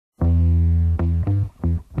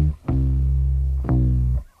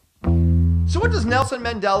What does Nelson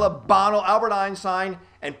Mandela, Bono, Albert Einstein,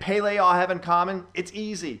 and Pele all have in common? It's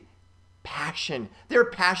easy. Passion. They're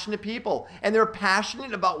passionate people, and they're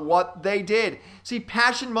passionate about what they did. See,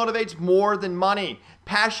 passion motivates more than money.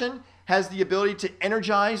 Passion has the ability to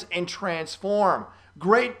energize and transform.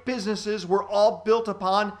 Great businesses were all built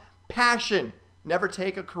upon passion. Never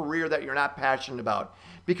take a career that you're not passionate about,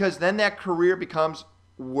 because then that career becomes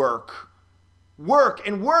work. Work.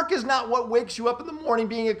 And work is not what wakes you up in the morning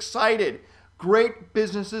being excited. Great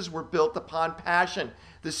businesses were built upon passion.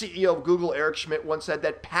 The CEO of Google, Eric Schmidt, once said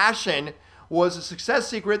that passion was a success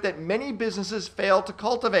secret that many businesses fail to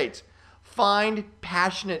cultivate. Find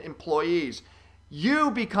passionate employees.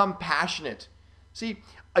 You become passionate. See,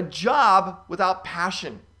 a job without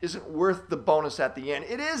passion isn't worth the bonus at the end.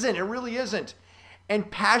 It isn't. It really isn't.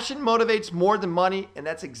 And passion motivates more than money, and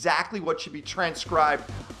that's exactly what should be transcribed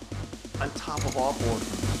on top of all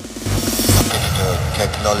boardrooms.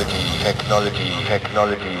 Technology.